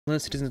Hello,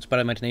 citizens of the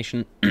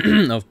imagination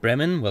of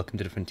Bremen. Welcome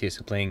to the frontiers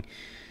of playing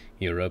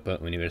Europa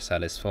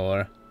Universalis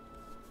for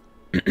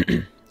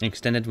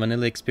Extended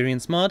Vanilla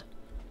Experience mod.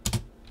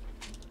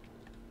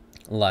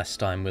 Last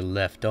time we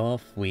left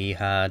off, we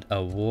had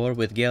a war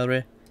with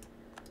Kairi.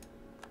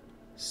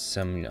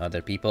 Some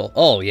other people.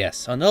 Oh,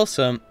 yes. And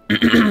also,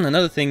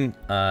 another thing,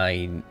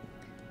 I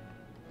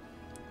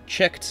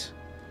checked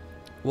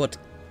what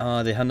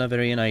are the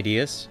Hanoverian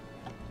ideas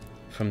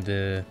from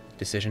the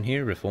decision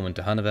here, reform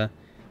into Hanover.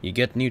 You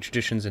get new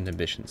traditions and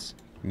ambitions.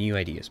 New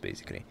ideas,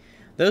 basically.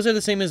 Those are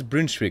the same as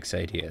Brunswick's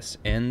ideas.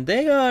 And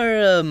they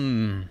are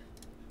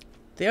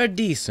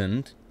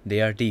decent.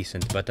 They are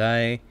decent, but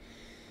I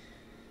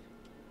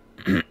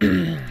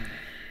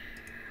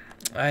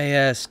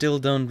still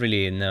don't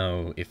really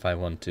know if I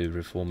want to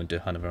reform into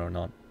Hanover or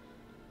not.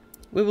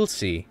 We will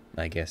see,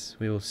 I guess.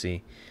 We will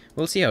see.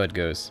 We'll see how it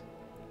goes.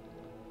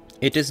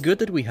 It is good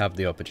that we have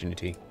the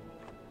opportunity.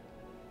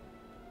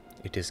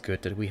 It is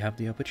good that we have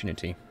the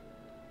opportunity.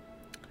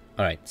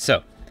 Alright,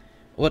 so,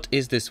 what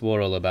is this war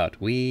all about?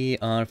 We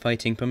are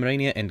fighting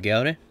Pomerania and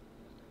Kairi.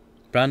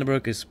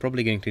 Brandenburg is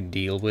probably going to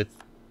deal with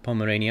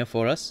Pomerania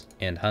for us,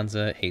 and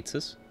Hansa hates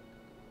us.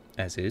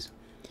 As is.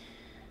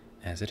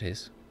 As it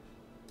is.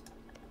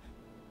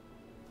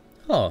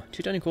 Oh,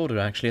 Teutonic Order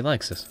actually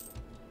likes us.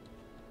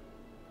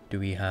 Do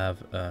we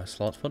have a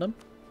slot for them?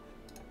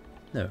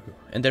 No.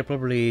 And they're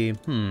probably...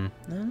 I'm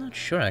not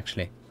sure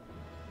actually.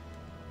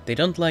 They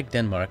don't like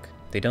Denmark.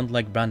 They don't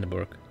like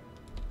Brandenburg.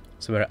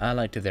 So we're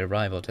allied to their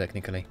rival,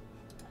 technically.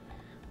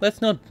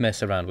 Let's not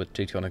mess around with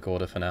Teutonic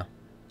Order for now.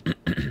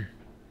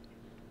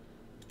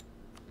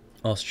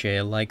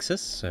 Austria likes us,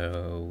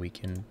 so we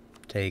can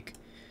take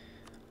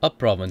a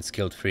province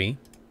guilt-free.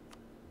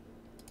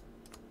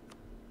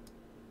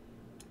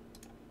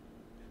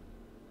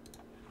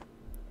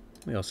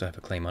 We also have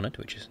a claim on it,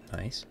 which is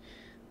nice.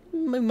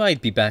 We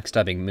might be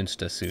backstabbing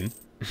Münster soon.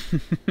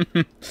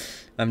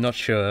 I'm not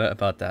sure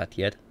about that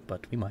yet,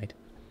 but we might.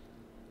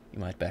 We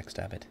might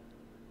backstab it.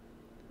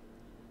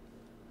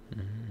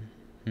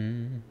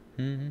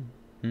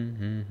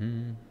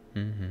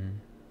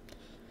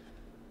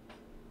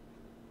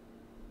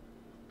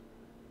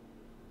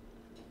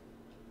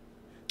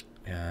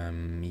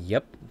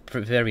 Yep,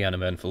 very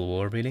uneventful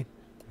war, really.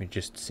 We're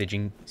just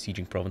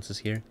sieging provinces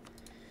here.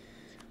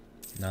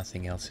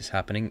 Nothing else is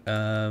happening.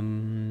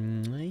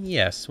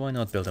 Yes, why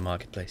not build a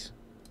marketplace?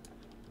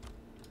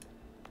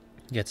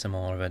 Get some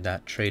more of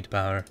that trade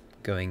power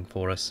going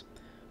for us.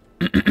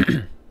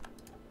 We're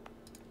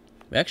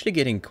actually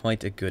getting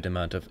quite a good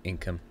amount of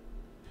income.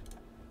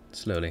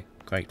 Slowly,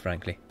 quite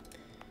frankly.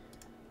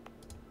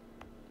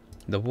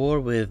 The war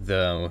with,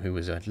 who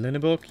was that?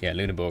 Lüneburg? Yeah,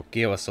 Lüneburg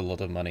gave us a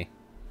lot of money.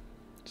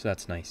 So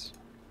that's nice.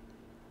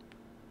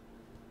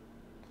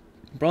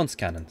 Bronze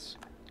cannons.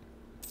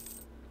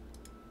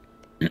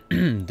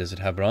 Does it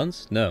have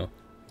bronze? No.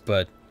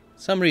 But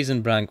some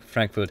reason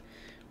Frankfurt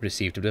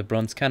received the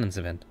bronze cannons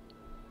event.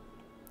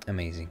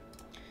 Amazing.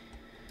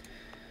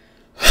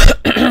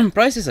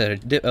 Prices are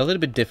a little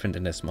bit different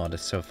in this mod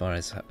so far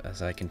as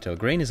I can tell.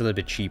 Grain is a little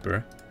bit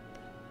cheaper.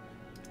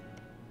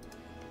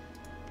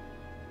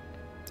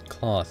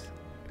 Cloth.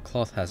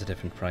 Cloth has a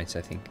different price,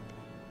 I think.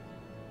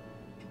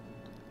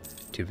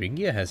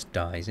 Thuringia has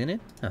dyes in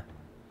it. Huh.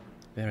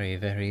 Very,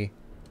 very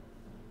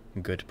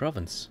good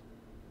province.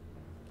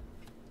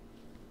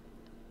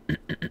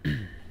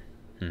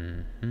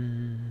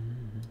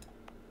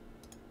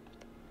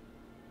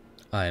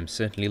 I am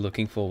certainly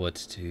looking forward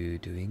to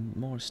doing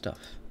more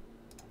stuff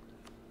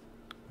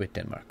with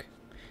Denmark.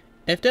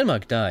 If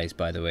Denmark dies,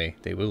 by the way,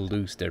 they will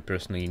lose their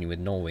personal union with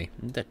Norway.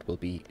 That will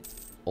be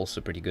also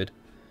pretty good.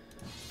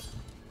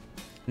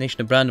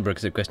 Nation of Brandenburg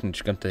is requesting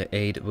to come to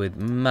aid with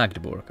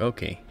Magdeburg.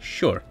 Okay,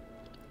 sure.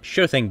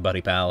 Sure thing,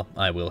 buddy pal.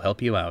 I will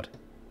help you out.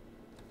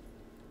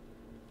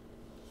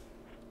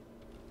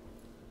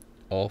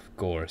 Of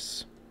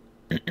course.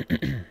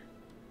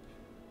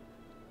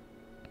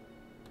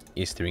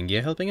 Is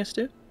Thuringia helping us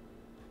too?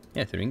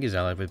 Yeah, Thuringia is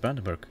allied with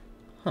Brandenburg.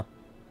 Huh.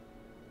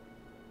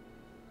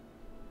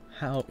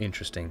 How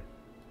interesting.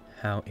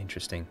 How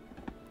interesting.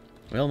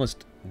 We're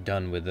almost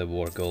done with the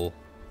war goal,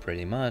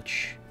 pretty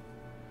much.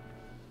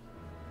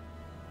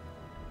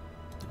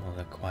 We'll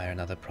acquire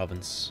another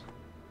province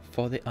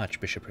for the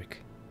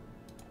Archbishopric.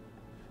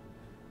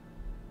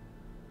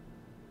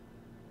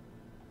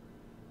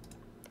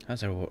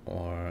 How's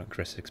our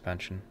aggressive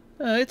expansion?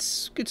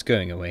 It's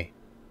going away.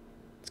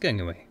 It's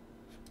going away.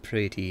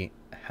 Pretty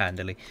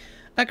handily.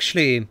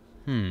 Actually,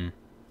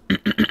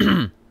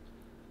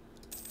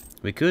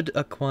 we could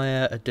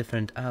acquire a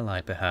different ally,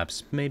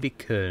 perhaps. Maybe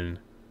Köln.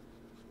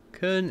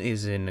 Köln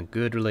is in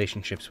good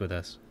relationships with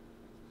us.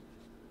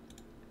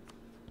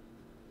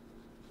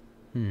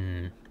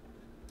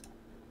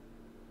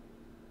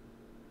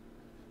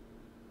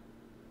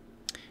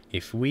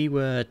 If we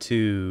were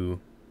to...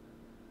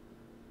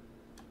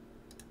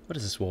 What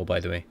is this war,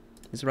 by the way?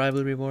 Is it a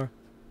rivalry war?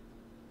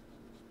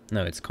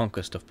 No, it's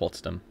conquest of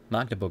Potsdam.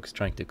 Magdeburg is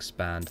trying to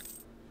expand.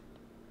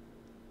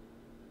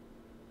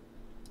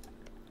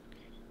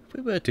 If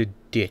we were to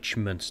ditch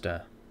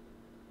Münster,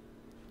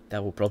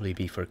 That will probably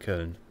be for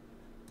Köln.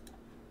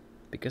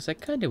 Because I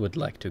kinda would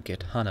like to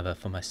get Hanover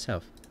for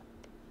myself.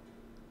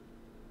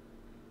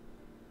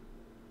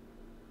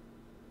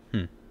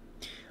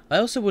 I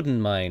also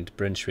wouldn't mind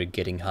Brunswick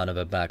getting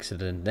Hanover back, so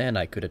then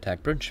I could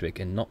attack Brunswick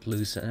and not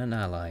lose an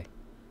ally.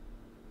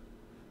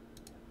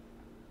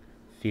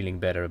 Feeling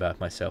better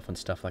about myself and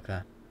stuff like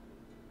that.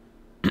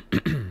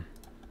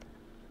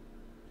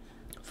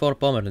 Fort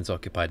Pommern's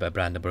occupied by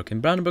Brandenburg,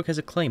 and Brandenburg has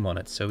a claim on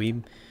it, so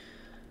we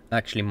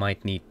actually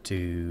might need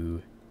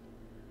to,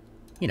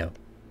 you know,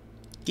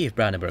 give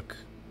Brandenburg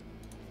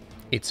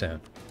its own.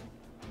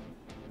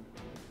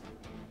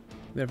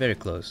 We're very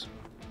close.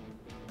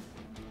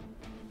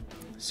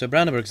 So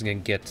Brandenburg's gonna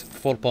get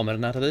Fort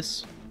Pommern out of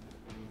this,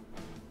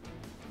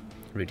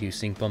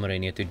 reducing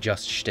Pomerania to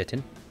just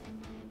Stettin.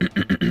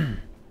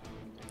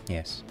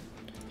 Yes,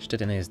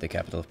 Stettin is the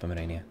capital of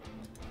Pomerania.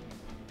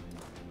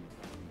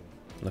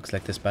 Looks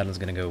like this battle's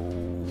gonna go...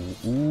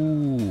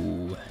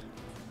 Ooh.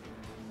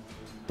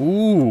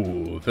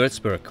 Ooh,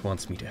 Würzburg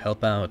wants me to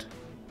help out.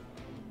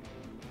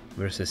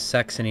 Versus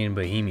Saxony and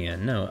Bohemia.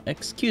 No,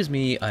 excuse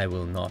me, I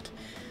will not.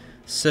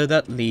 So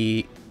that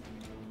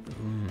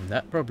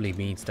that probably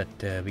means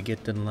that we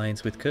get an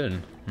alliance with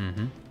Köln.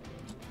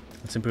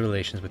 Let's improve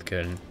relations with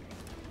Köln.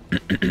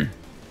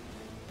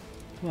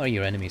 Who are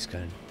your enemies,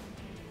 Köln?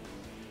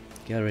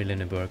 Kairi,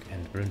 Lüneburg,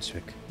 and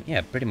Brunswick.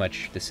 Yeah, pretty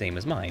much the same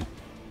as mine,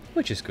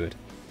 which is good.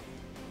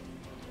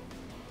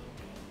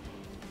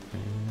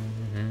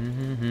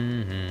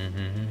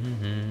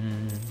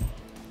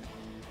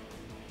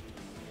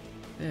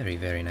 Very,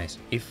 very nice.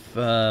 If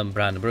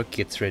Brandenburg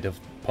gets rid of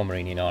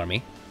Pomeranian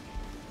army,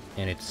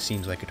 and it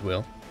seems like it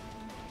will,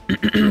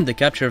 the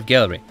capture of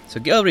Gallery. So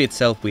Gallery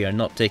itself we are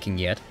not taking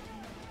yet.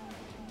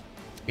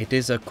 It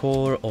is a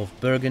core of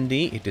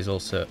Burgundy. It is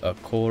also a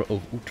core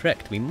of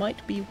Utrecht. We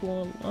might be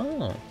we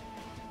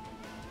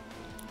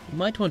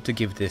might want to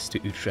give this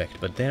to Utrecht,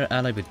 but they're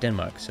allied with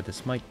Denmark, so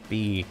this might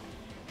be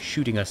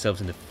shooting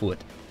ourselves in the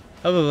foot.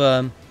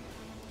 However,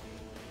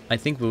 I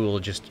think we will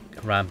just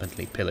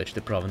rampantly pillage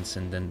the province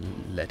and then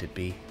let it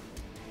be.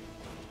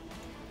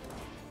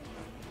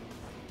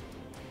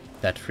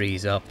 That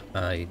frees up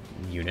a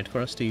unit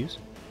for us to use.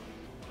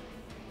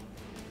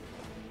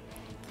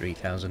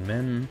 3,000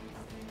 men.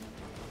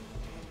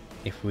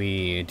 If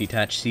we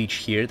detach siege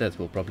here, that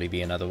will probably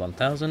be another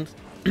 1,000.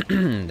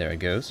 There it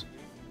goes.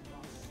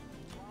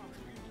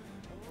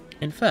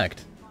 In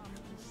fact,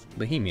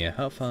 Bohemia,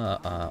 how far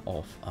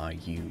off are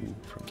you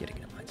from getting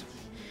an alliance?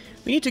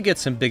 We need to get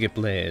some bigger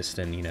players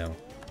than, you know...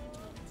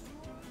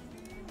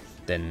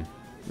 Then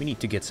we need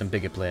to get some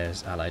bigger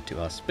players allied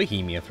to us.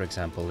 Bohemia, for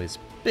example, is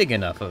big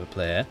enough of a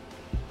player.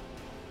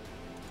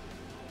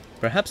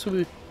 Perhaps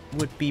we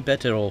would be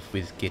better off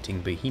with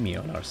getting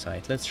Bohemia on our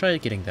side. Let's try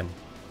getting them.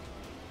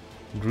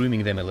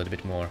 Grooming them a little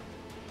bit more.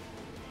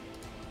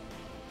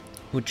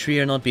 Would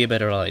Trier not be a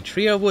better ally?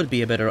 Trier would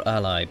be a better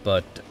ally,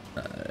 but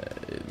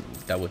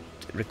that would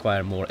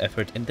require more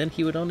effort, and then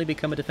he would only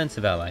become a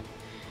defensive ally.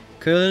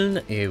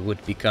 Köln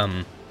would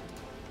become...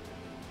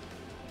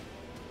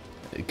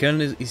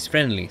 Köln is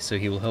friendly, so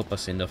he will help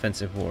us in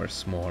offensive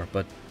wars more,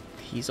 but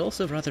he's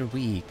also rather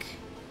weak.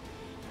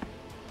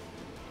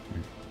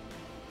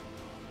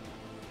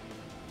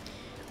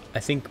 I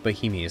think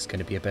Bohemia is going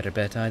to be a better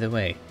bet either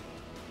way.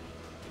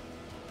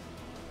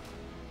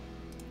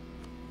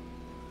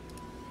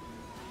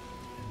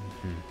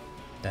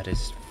 That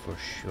is for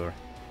sure.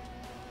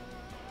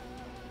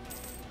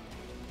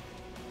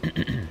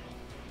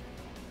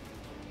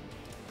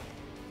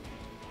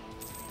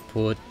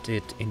 Put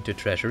it into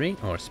treasury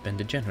or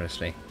spend it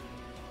generously.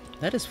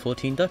 That is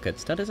 14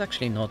 ducats. That is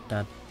actually not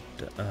that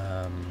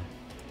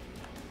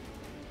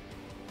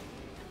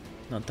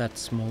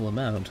small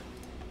amount.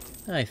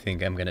 I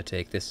think I'm gonna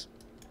take this.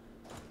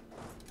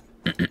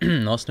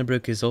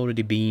 Osnabrück is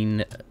already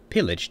been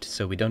pillaged,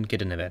 so we don't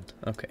get an event.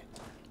 Okay.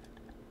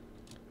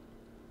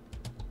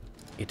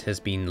 It has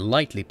been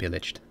lightly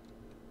pillaged.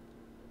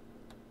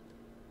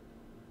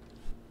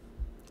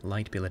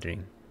 Light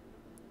pillaging.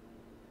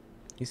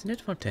 Isn't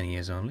it for 10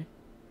 years only?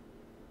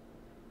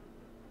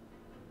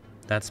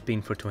 That's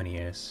been for 20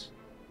 years.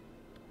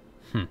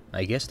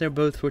 I guess they're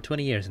both for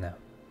 20 years now.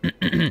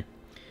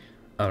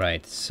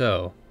 Alright,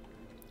 so...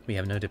 we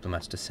have no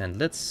diplomats to send.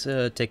 Let's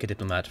take a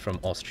diplomat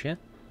from Austria.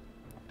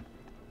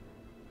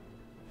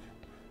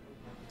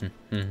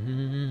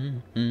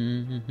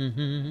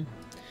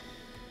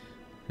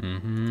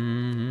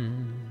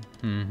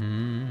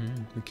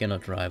 We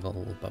cannot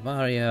rival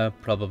Bavaria,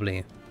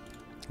 probably.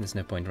 There's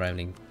no point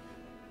rivaling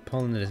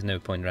Poland, there's no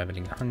point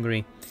rivaling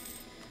Hungary.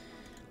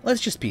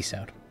 Let's just peace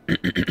out.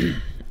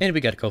 And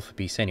we got a call for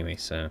peace anyway,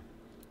 so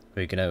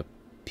we're gonna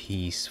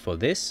peace for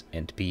this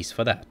and peace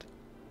for that.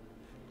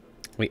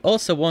 We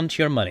also want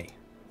your money.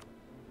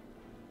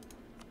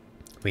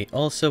 We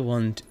also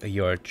want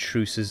your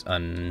truces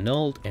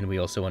annulled, and we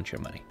also want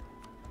your money.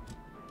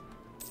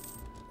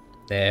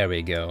 There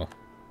we go.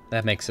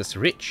 That makes us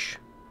rich.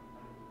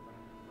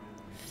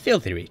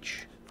 Filthy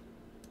rich.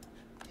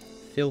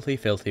 Filthy,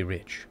 filthy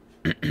rich.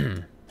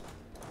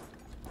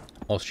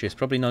 Austria is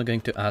probably not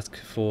going to ask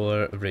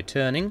for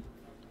returning,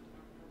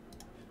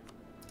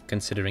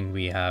 considering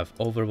we have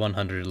over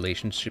 100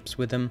 relationships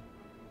with them.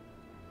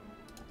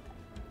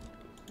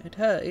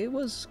 It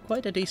was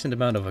quite a decent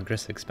amount of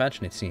aggressive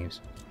expansion, it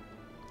seems.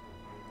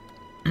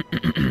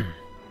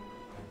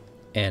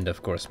 And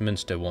of course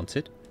Münster wants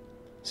it,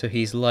 so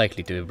he's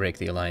likely to break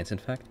the alliance, in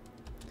fact.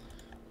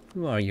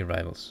 Who are your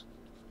rivals?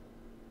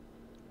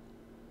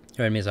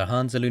 Your enemies are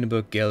Hansa,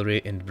 Lüneburg,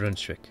 Gelre and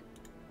Brunswick.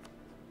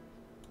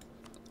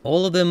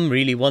 All of them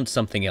really want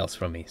something else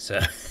from me, so...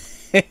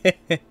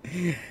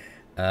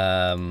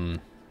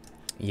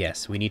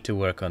 yes, we need to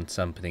work on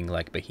something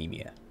like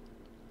Bohemia.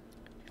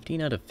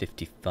 15 out of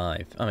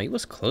 55. Oh, he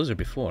was closer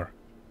before.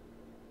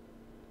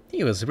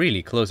 He was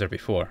really closer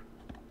before.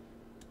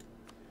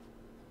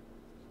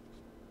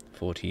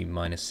 40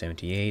 minus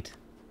 78.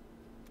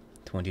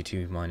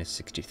 22 minus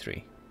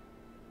 63.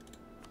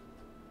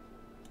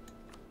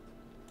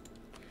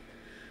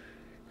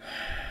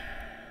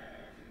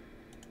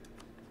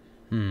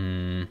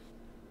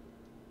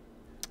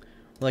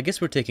 Well, I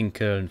guess we're taking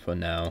Köln for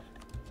now.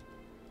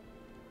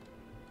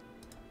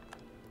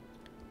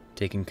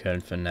 Taking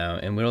Köln for now,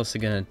 and we're also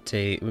gonna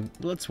take...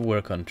 Let's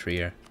work on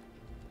Trier.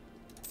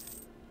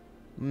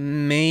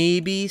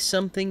 Maybe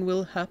something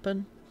will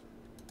happen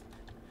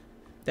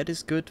that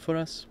is good for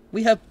us.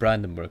 We have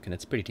Brandenburg, and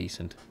it's pretty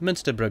decent.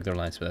 Münster broke their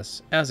lines with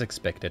us, as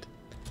expected.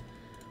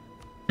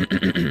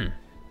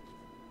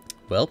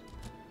 Well,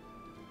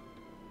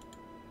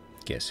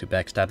 guess who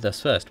backstabbed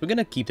us first? We're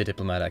gonna keep the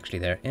diplomat actually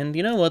there. And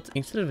you know what?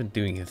 Instead of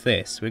doing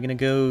this, we're gonna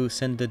go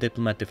send the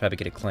diplomat to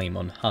fabricate a claim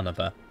on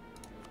Hanover.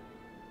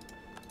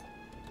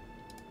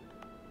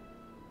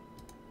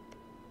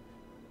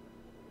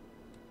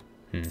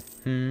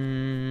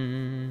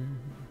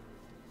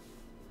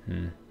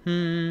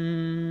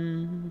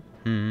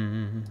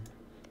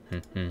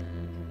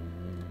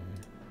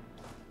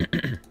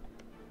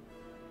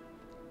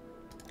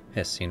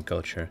 Hessian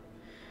culture.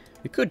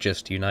 We could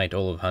just unite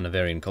all of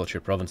Hanoverian culture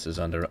provinces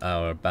under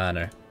our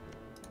banner.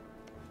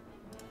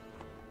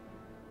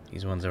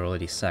 These ones are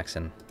already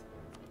Saxon.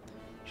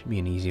 Should be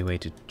an easy way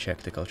to check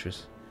the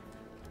cultures.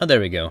 Oh,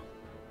 there we go.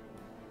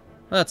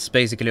 That's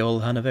basically all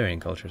Hanoverian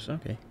cultures,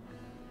 okay.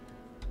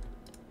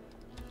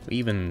 We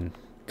even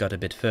got a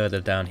bit further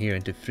down here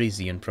into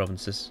Frisian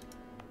provinces.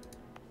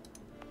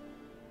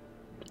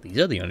 These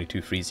are the only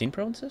two Frisian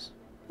provinces?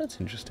 That's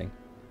interesting.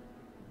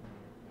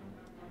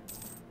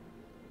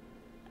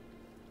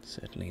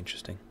 Certainly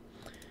interesting.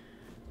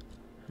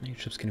 How many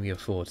troops can we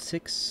afford?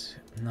 6,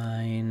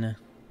 9...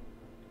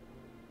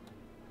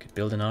 Could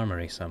build an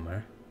armory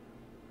somewhere.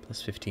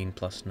 Plus 15,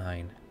 plus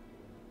 9.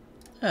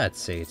 I'd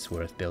say it's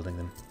worth building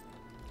them.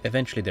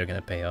 Eventually they're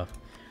gonna pay off.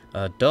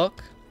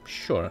 Dock?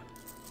 Sure.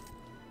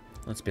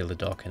 Let's build a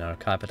dock in our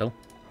capital.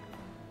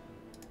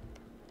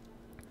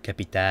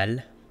 Capital.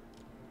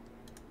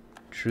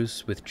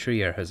 Truce with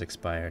Trier has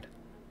expired.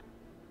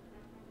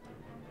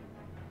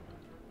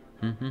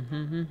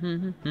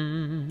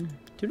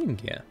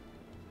 Thuringia.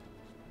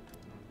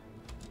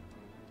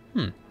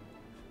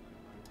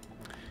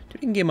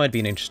 Thuringia might be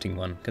an interesting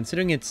one,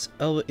 considering it's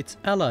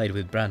allied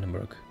with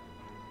Brandenburg.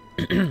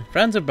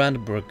 Franz of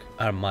Brandenburg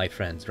are my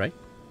friends, right?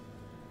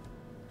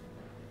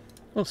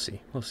 We'll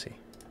see, we'll see.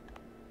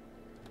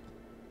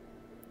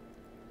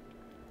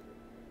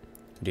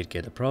 We did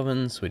get a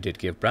province, we did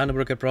give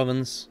Brandenburg a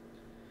province.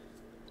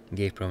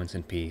 Gave province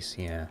in peace,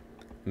 yeah.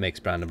 Makes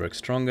Brandenburg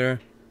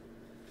stronger.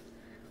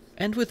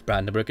 And with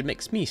Brandenburg it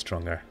makes me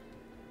stronger.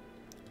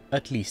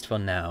 At least for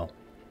now.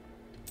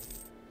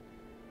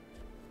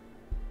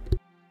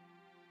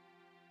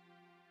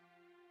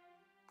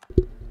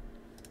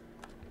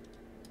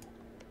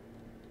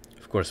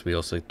 Of course we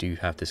also do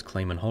have this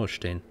claim on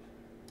Holstein,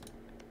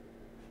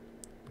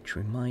 which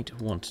we might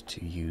want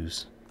to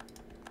use.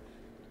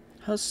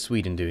 How's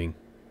Sweden doing?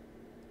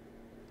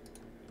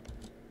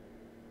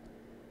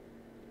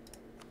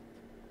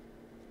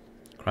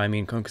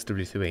 Crimean conquest of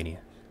Lithuania.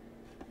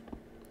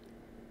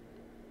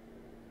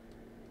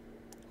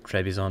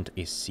 Trebizond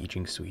is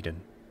sieging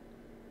Sweden.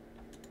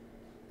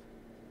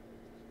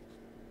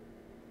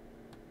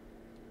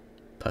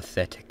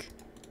 Pathetic.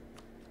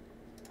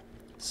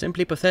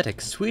 Simply pathetic.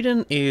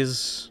 Sweden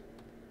is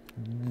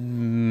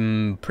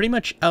pretty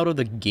much out of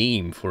the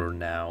game for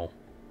now.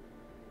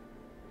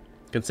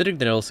 Considering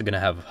they're also going to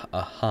have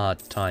a hard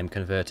time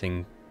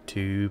converting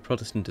to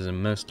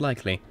Protestantism, most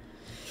likely.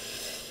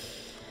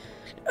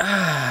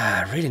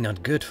 Really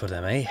not good for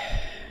them, eh?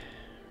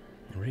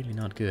 Really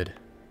not good.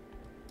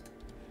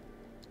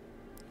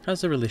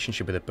 How's the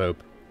relationship with the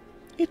Pope?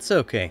 It's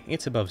okay.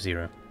 It's above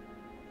 0.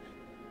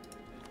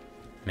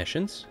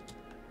 Missions.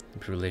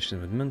 Improve relations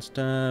with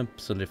Münster.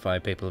 Solidify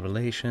papal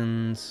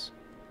relations.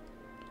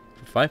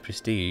 For 5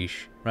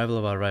 prestige. Rival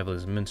of our rival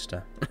is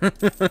Münster.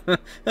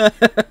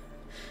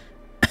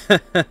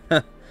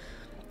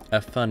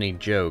 A funny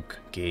joke,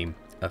 game.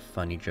 A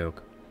funny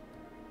joke.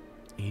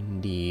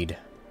 Indeed.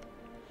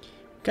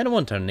 Kinda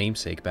want our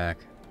namesake back.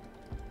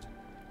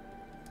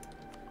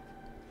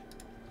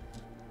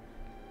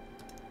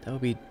 That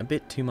would be a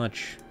bit too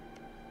much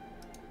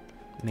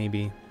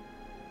maybe,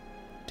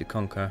 to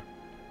conquer.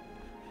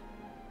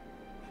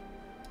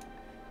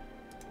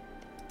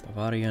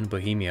 Bavaria and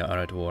Bohemia are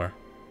at war.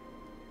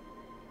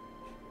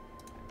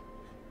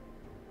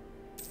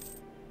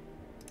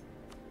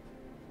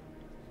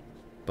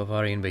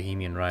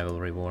 Bavarian-Bohemian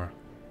rivalry war.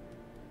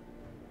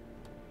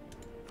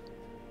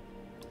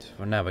 So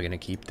for now we're gonna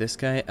keep this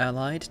guy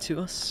allied to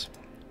us.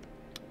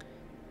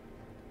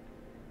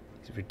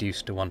 He's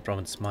reduced to 1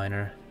 province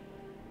minor.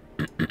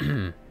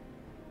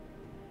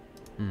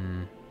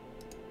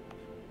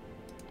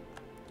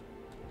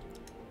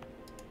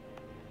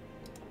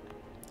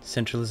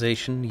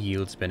 Centralization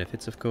yields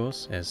benefits, of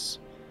course, as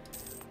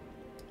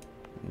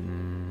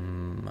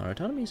our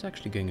autonomy is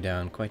actually going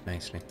down quite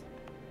nicely.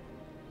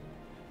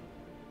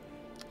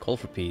 Call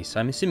for peace.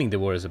 I'm assuming the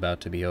war is about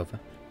to be over.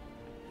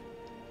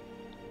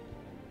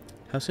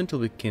 How soon till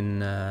we can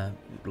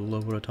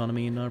lower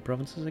autonomy in our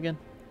provinces again?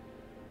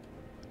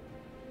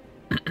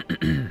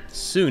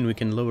 Soon we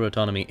can lower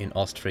autonomy in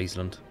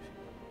Ostfriesland.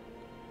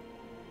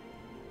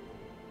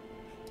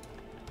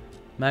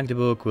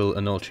 Magdeburg will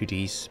annul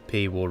treaties,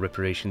 pay war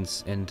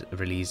reparations, and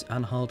release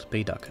Anhalt,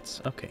 pay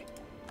ducats. Okay.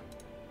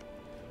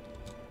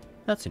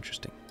 That's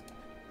interesting.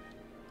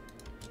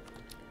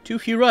 Too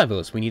few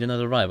rivals, we need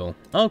another rival.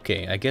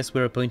 Okay, I guess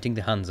we're appointing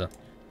the Hansa.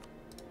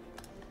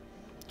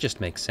 Just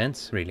makes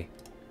sense, really.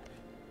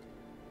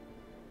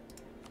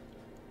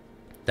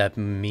 That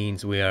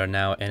means we are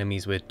now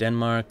enemies with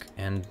Denmark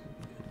and...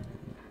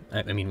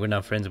 I mean, we're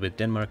now friends with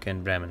Denmark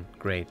and Bremen.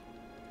 Great.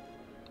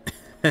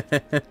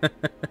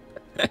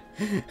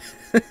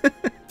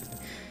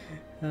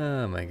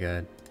 Oh my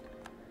god.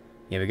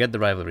 Yeah, we got the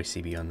rivalry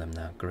CB on them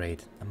now.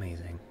 Great.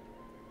 Amazing.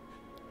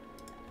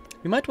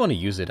 We might want to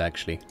use it,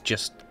 actually,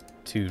 just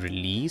to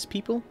release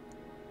people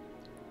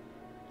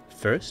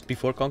first,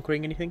 before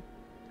conquering anything.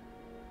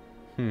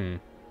 I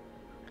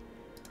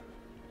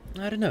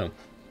don't know.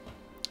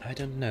 I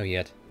don't know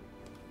yet.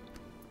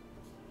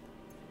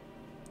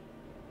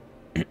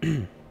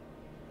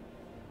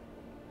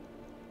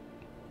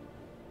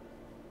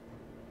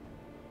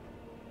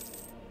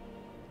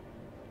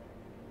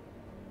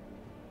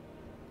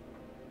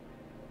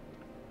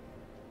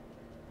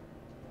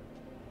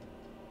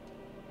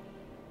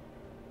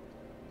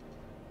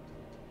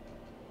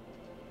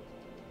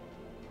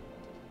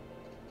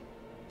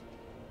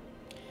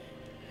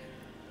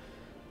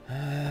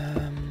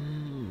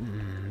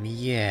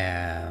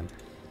 Yeah.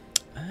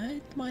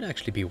 It might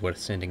actually be worth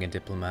sending a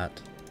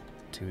diplomat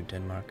to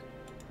Denmark.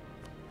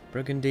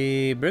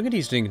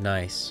 Burgundy's doing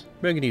nice.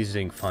 Burgundy's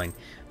doing fine.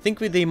 I think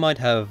they might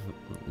have,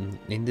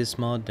 in this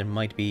mod, there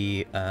might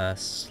be a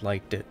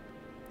slight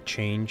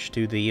change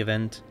to the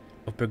event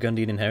of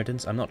Burgundian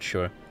inheritance. I'm not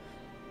sure.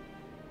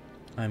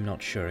 I'm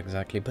not sure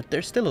exactly, but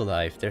they're still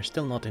alive. They're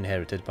still not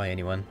inherited by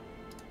anyone.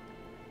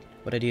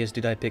 What ideas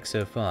did I pick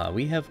so far?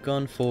 We have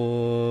gone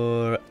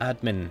for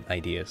admin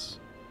ideas.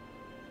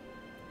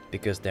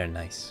 Because they're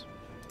nice.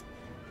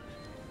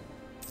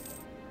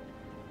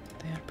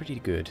 They are pretty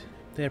good.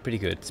 They are pretty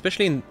good.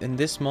 Especially in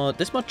this mod.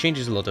 This mod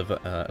changes a lot of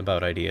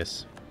about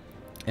ideas.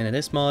 And in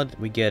this mod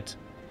we get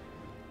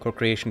core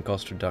creation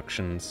cost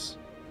reductions,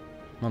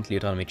 monthly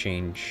autonomy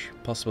change,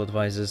 possible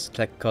advisors,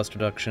 tech cost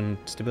reduction,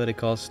 stability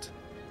cost,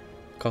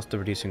 cost of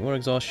reducing war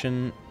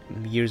exhaustion,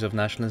 years of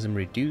nationalism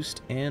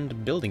reduced,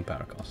 and building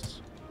power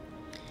costs.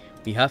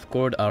 We have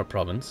cored our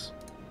province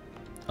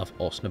of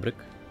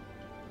Osnabrück.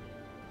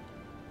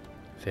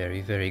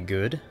 Very, very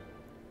good.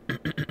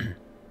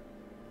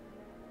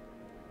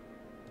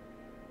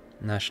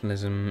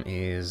 Nationalism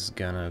is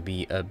gonna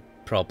be a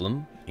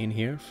problem in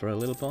here for a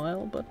little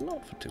while, but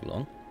not for too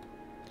long.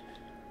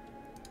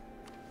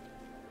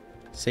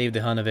 Save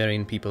the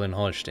Hanoverian people in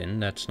Holstein.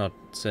 That's not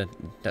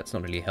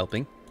really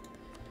helping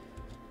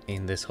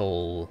in this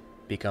whole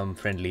become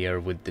friendlier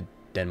with the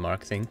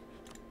Denmark thing.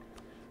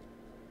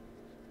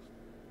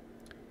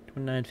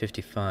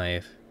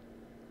 2955.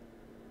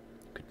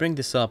 Could bring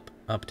this up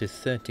to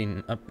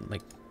 13, up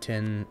like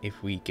 10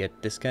 if we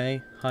get this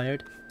guy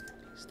hired.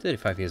 He's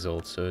 35 years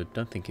old, so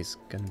don't think he's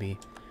gonna be...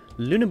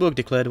 Lüneburg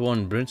declared war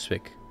on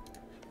Brunswick.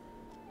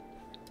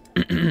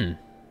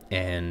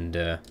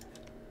 And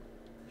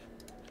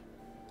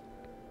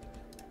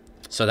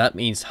so that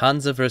means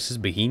Hansa versus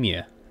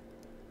Bohemia.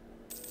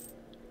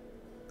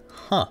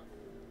 Huh.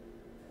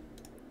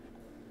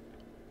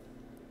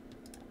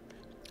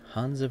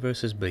 Hansa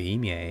versus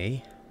Bohemia, eh?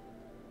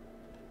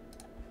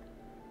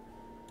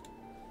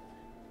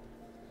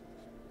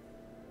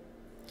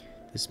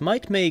 This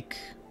might make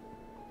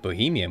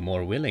Bohemia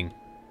more willing.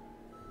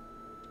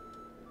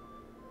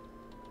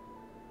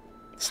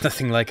 It's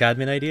nothing like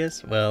admin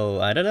ideas?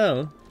 Well, I don't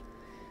know.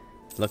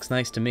 Looks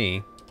nice to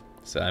me,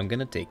 so I'm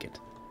gonna take it.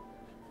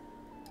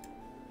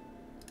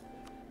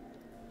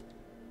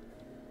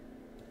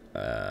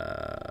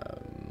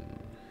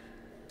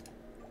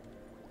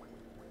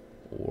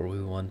 Or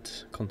we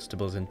want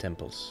constables and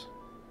temples.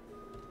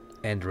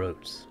 And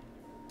roads.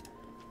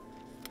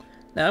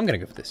 Now I'm gonna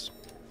go for this.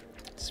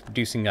 It's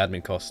reducing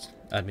admin cost,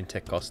 admin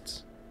tech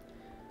costs.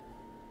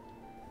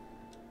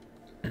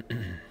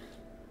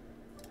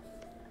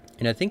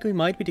 And I think we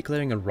might be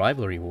declaring a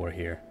rivalry war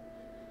here.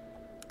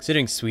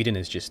 Considering Sweden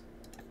is just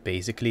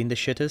basically in the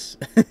shitters.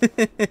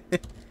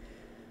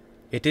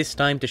 It is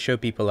time to show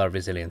people our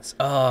resilience.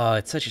 Oh,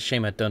 it's such a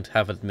shame I don't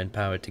have admin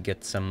power to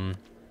get some...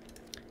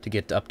 to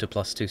get up to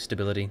 +2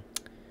 stability.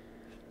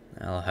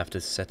 I'll have to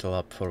settle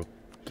up for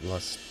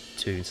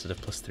 +2 instead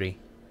of +3.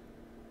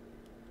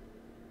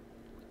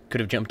 Could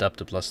have jumped up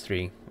to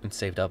 +3 and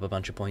saved up a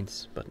bunch of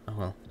points, but oh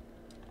well.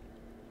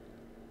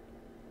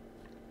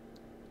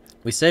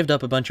 We saved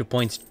up a bunch of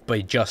points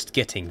by just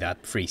getting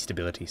that free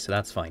stability, so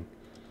that's fine.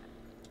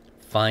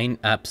 Fine,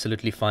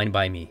 absolutely fine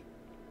by me.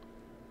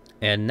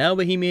 And now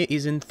Bohemia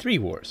is in 3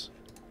 wars.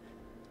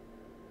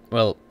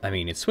 Well, I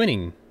mean, it's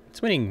winning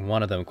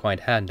one of them quite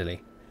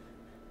handily.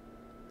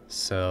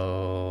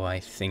 So I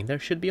think there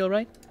should be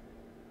alright.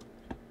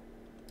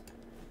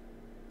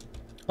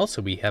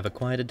 Also, we have a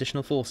quiet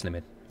additional force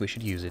limit. We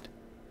should use it.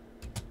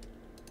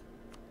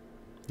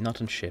 Not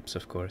on ships,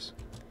 of course.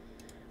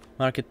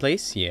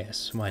 Marketplace?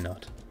 Yes, why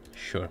not?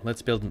 Sure,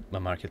 let's build a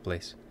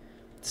marketplace.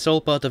 Sole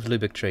part of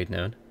Lübeck trade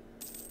node.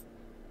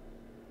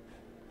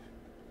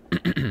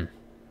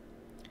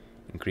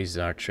 Increases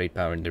our trade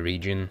power in the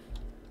region.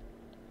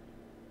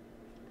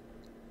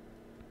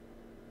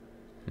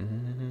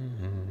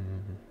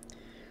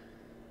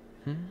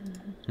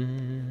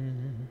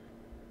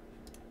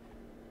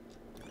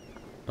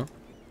 Oh.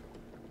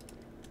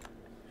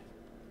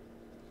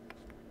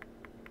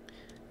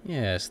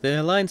 Yes,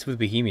 the alliance with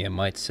Bohemia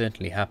might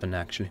certainly happen,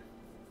 actually.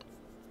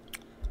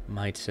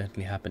 Might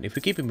certainly happen. If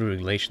we keep improving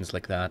relations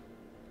like that.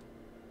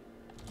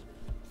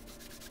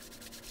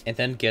 And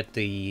then get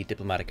the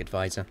diplomatic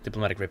advisor,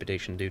 diplomatic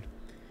reputation, dude.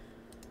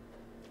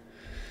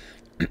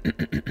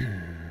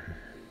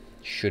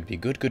 Should be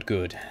good, good,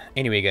 good.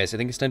 Anyway, guys, I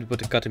think it's time to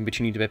put a cut in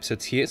between YouTube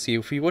episodes here. So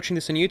if you're watching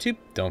this on YouTube,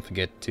 don't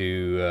forget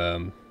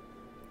to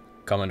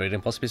comment, rate,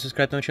 and possibly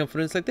subscribe to my channel for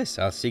videos like this.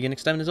 I'll see you again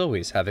next time, and as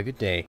always, have a good day.